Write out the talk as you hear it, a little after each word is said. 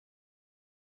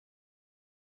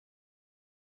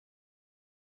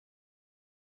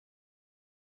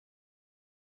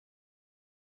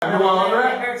want one,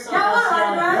 right?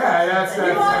 Yeah, that's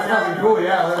fucking cool.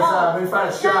 Yeah, let me find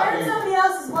a shop. I heard somebody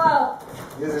else as well.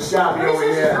 There's a shoppy over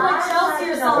here. Like Chelsea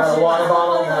or something. Got a water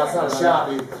bottle? No, it's not a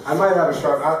shoppy. I might have a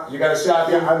shop. You got a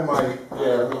shoppy? Yeah, I might.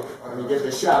 Yeah, let me get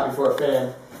the shoppy for a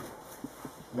fan.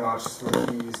 No, it's just for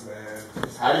keys, man.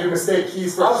 How do you mistake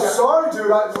keys for a I'm shoppy? sorry,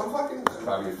 dude. I'm fucking...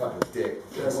 Probably a fucking dick.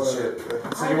 Yeah, Piece of shit.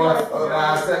 whatever. So you want to...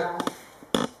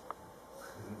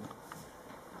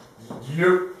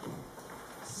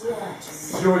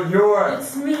 Yes. You're...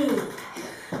 It's me.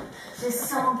 The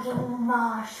Sonking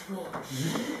Marsh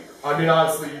witch. I mean,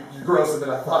 honestly, you're grosser than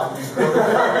I thought.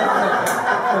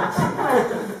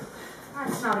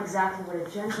 That's not exactly what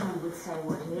a gentleman would say,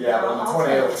 would he? Yeah, but I'm a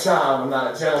tornado of charm. I'm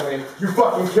not a gentleman. You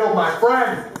fucking killed my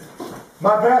friend!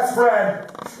 My best friend!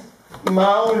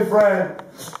 My only friend!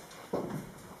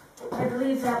 I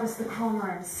believe that was the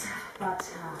Cormorants, but,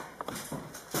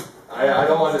 I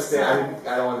don't understand.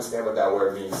 I don't understand what that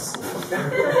word means.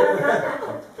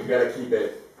 You gotta keep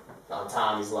it on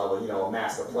Tommy's level. You know, a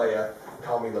master player.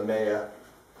 Call me the mayor.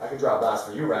 I could drop bars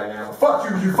for you right now, but fuck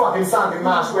you, you fucking Sonking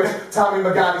Marsh witch. Tommy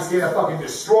McGonagall's here to fucking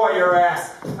destroy your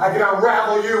ass. I can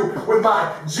unravel you with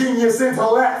my genius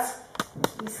intellect.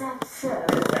 is that so?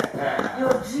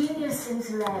 Your genius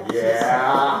intellect.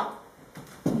 Yeah.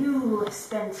 You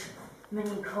spent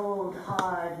many cold,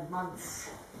 hard months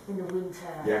in the winter.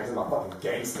 Yeah, because I'm a fucking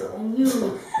gangster. And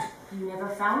you never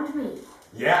found me.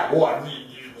 Yeah, what?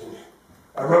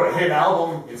 I wrote a hit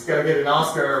album. It's gonna get an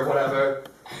Oscar or whatever.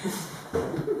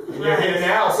 You're here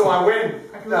now, so I win.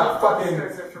 Nah, fucking.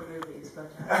 Oscars are for movies, but.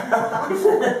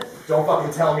 Don't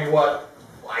fucking tell me what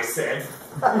I said.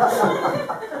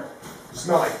 You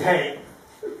smell like paint.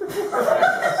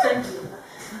 Thank you.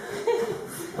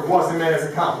 It wasn't meant as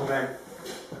a compliment.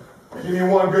 Give me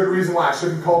one good reason why I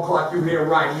shouldn't cold clock you here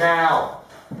right now.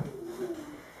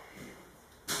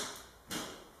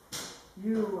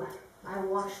 I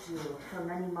watched you for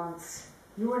many months.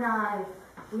 You and I,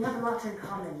 we have a lot in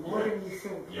common, more than you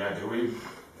think. Yeah, do we?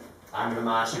 I'm in the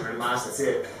Marsh, you're in the Marsh, that's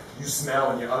it. You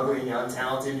smell and you're ugly and you're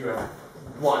untalented, you have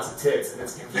lots of tits and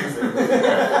it's confusing.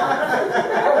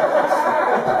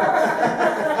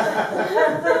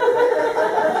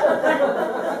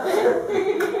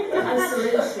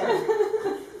 Isolation,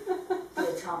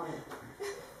 dear Tommy.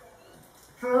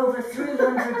 For over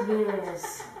 300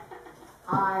 years,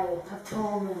 I have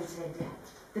tormented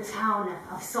the town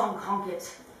of Sonking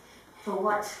for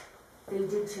what they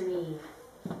did to me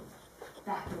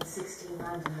back in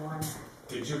 1691.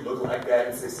 Did you look like that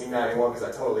in 1691? Because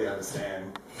I totally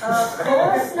understand. Of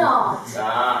course not.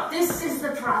 Ah. This is the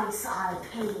price I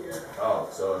paid. Oh,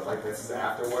 so like this is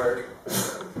after work?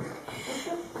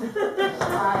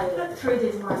 I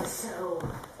traded my soul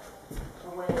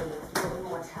away for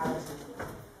immortality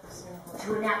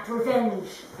to enact revenge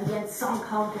against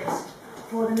Sonking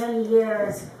for the many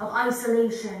years of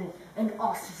isolation and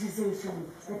ostracization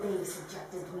that they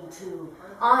subjected me to.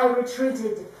 I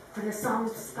retreated for the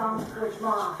Sonking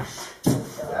Marsh.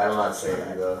 I don't want to say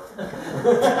that though.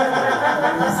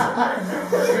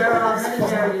 There are many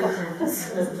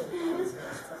variations.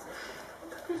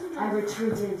 I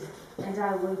retreated and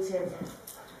I waited,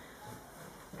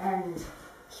 and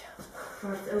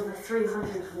for over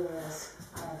 300 years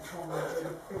I have tormented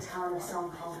the town of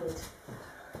Sonking.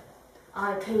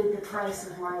 I paid the price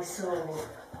of my soul.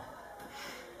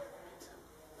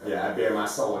 Yeah, I bare my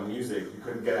soul in music. You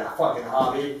couldn't get a fucking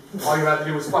hobby. All you had to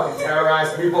do was fucking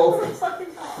terrorize people.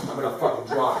 I'm gonna fucking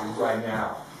drop you right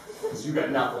now. Because you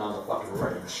got nothing on the fucking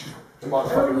range. The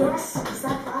motherfucking Oh yes, is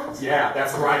that right? Yeah,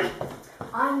 that's right.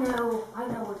 I know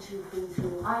what you've been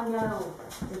through. I know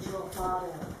that your father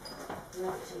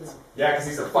left you. Yeah, because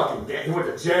he's a fucking gay. He went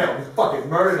to jail. He fucking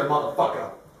murdered a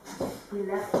motherfucker. He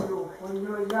left you when you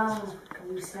were young,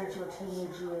 and you spent your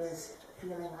teenage years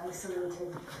feeling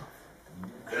isolated.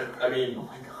 I mean,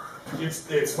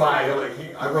 it's fine.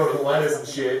 Like, I wrote him letters and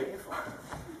shit.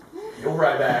 He'll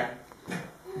write back.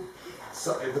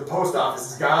 So, the post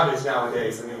office is garbage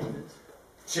nowadays. I mean,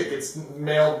 shit gets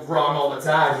mailed wrong all the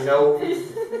time, you know?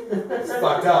 It's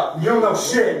fucked up. You don't know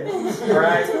shit,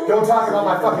 alright? Don't talk about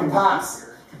my fucking pops.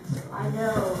 I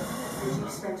know that you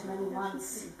spent many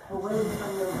months away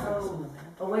from your home,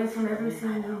 away from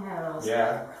everything you know.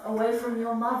 Yeah. Away from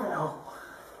your mother.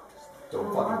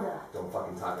 Don't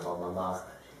fucking talk about my mom.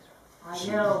 I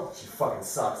know. She fucking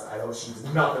sucks. I know she's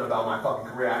nothing about my fucking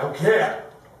career. I don't care.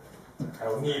 I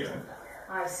don't need her.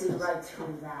 I see right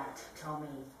through that, Tommy.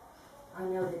 I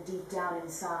know that deep down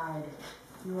inside,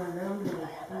 you are lonely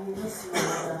and you miss your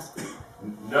mother.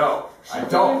 No, I She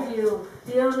don't. gave you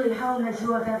the only home that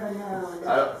you have ever known.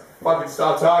 I don't fucking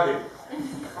stop talking.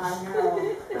 I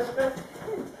know.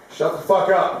 Shut the fuck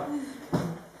up.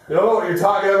 You don't know what you're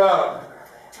talking about.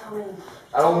 Tommy,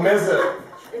 I don't miss it.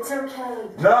 it's okay.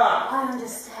 Nah. I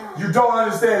understand. You don't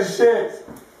understand shit.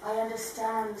 I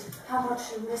understand how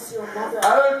much you miss your mother.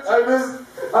 I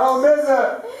don't miss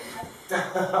it.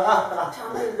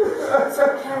 Tommy, it's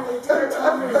okay. Dear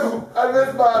Tommy. I miss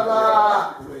my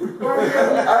mom. I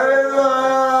miss my mom.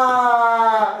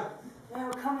 No,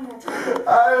 come here, Tommy.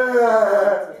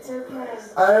 It's okay.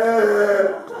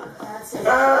 That's it.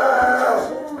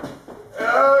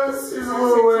 She's a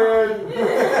little weird.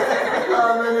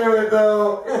 I'm into it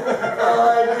though. I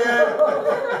like it.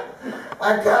 I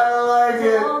kinda like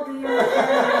it.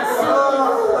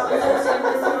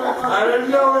 I didn't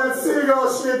know that seagull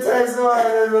shit tastes like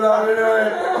it, but I'm into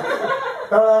it.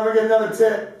 I'll ever get another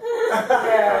tip.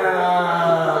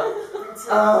 Yeah.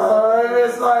 Oh, I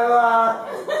miss my mom.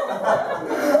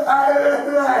 I miss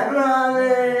my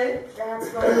mommy. That's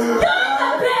You're the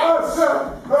bitch!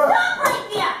 Stop right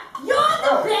there! You're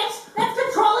the bitch that's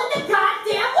controlling the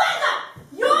goddamn weather!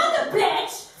 You're the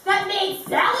bitch that made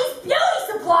Sally's beauty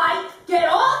supply get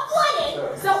all flooded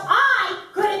so I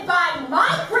couldn't buy my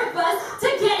crippers to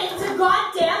get into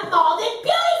goddamn Malden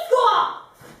Beauty School!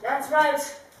 That's right.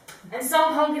 And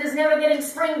Sonking is never getting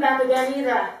spring back again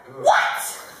either. What?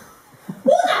 Who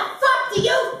the fuck do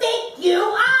you think you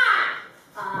are?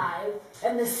 I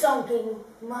am the Sonking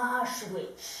Marsh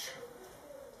Witch.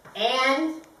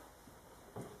 And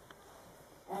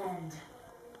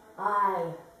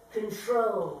I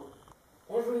control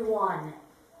everyone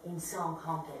in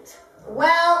Sonking.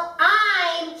 well,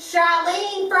 I'm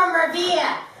Charlene from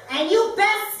Revere, and you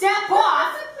best step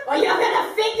off, or you're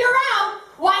gonna figure out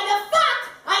why the fuck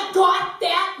I got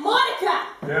that moniker.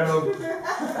 Yeah.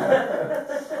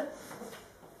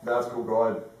 That's cool, go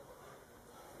ahead.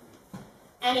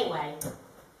 Anyway,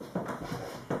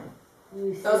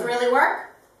 You think those really work?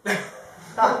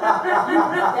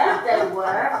 that they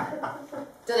work?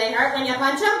 Do they hurt when you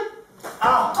punch them?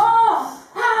 Oh,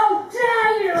 how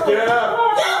dare you! Get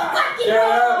up! You fucking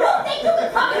Yeah. You think you can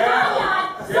come in my yard,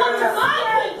 talk to my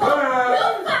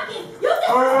people? You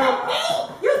disrespect me?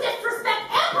 You disrespect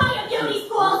Empire Beauty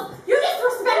Schools? You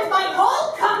disrespect my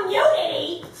whole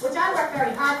community? Which I work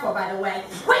very hard for, by the way.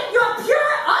 With your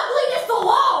pure ugliness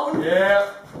alone!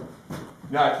 Yeah.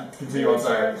 Nah, continue, I'm You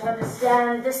sorry. don't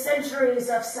understand the centuries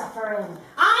of suffering.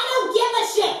 I don't give a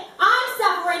shit. I'm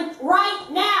suffering right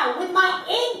now with my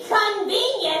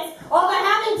inconvenience over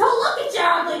having to look at your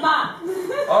ugly mom.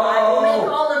 I will make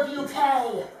Oh! all of you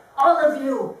pay. All of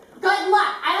you. Good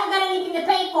luck. I don't got anything to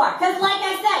pay for. Because like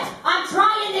I said, I'm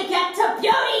trying to get to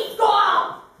beauty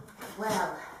school.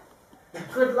 Well,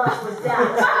 good luck with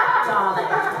that, darling.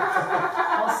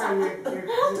 Also,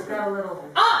 you've got a little...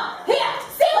 Oh, here.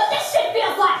 See what this shit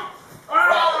feels like. See,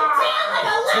 feel like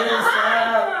a little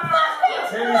high. Fuck you.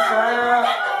 Titty slap.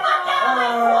 Get the fuck out of my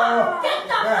swamp. Get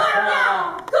the fuck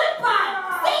out. Goodbye.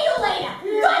 See you later.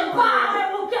 Goodbye. I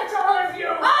will get all of you.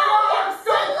 Oh, yeah.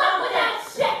 Good luck with that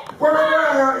shit.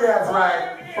 Yeah, that's right.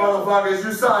 Motherfuckers,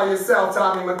 you saw yourself,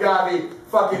 Tommy McGavie.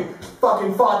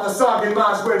 Fucking fought the Sonking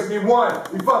Marsh Witch and he won.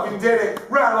 You fucking did it.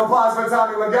 Round of applause for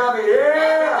Tommy McGavie.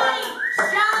 Yeah!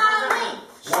 Charlene.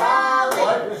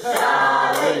 Charlene.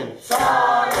 Charlene!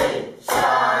 Charlene!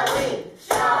 Charlene!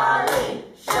 Charlene!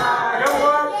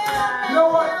 Charlene! You know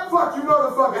what? Fuck you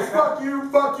motherfuckers. Fuck you,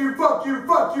 fuck you, fuck you,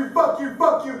 fuck you, fuck you,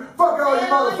 fuck you, fuck all you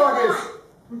motherfuckers.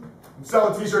 I'm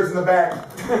selling t-shirts in the back.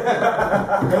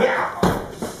 Yeah.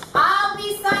 I'll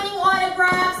be signing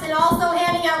autographs and also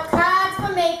handing out cards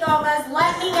for makeovers.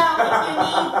 Let me know if you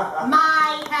need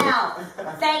my help.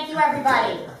 Thank you,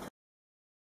 everybody.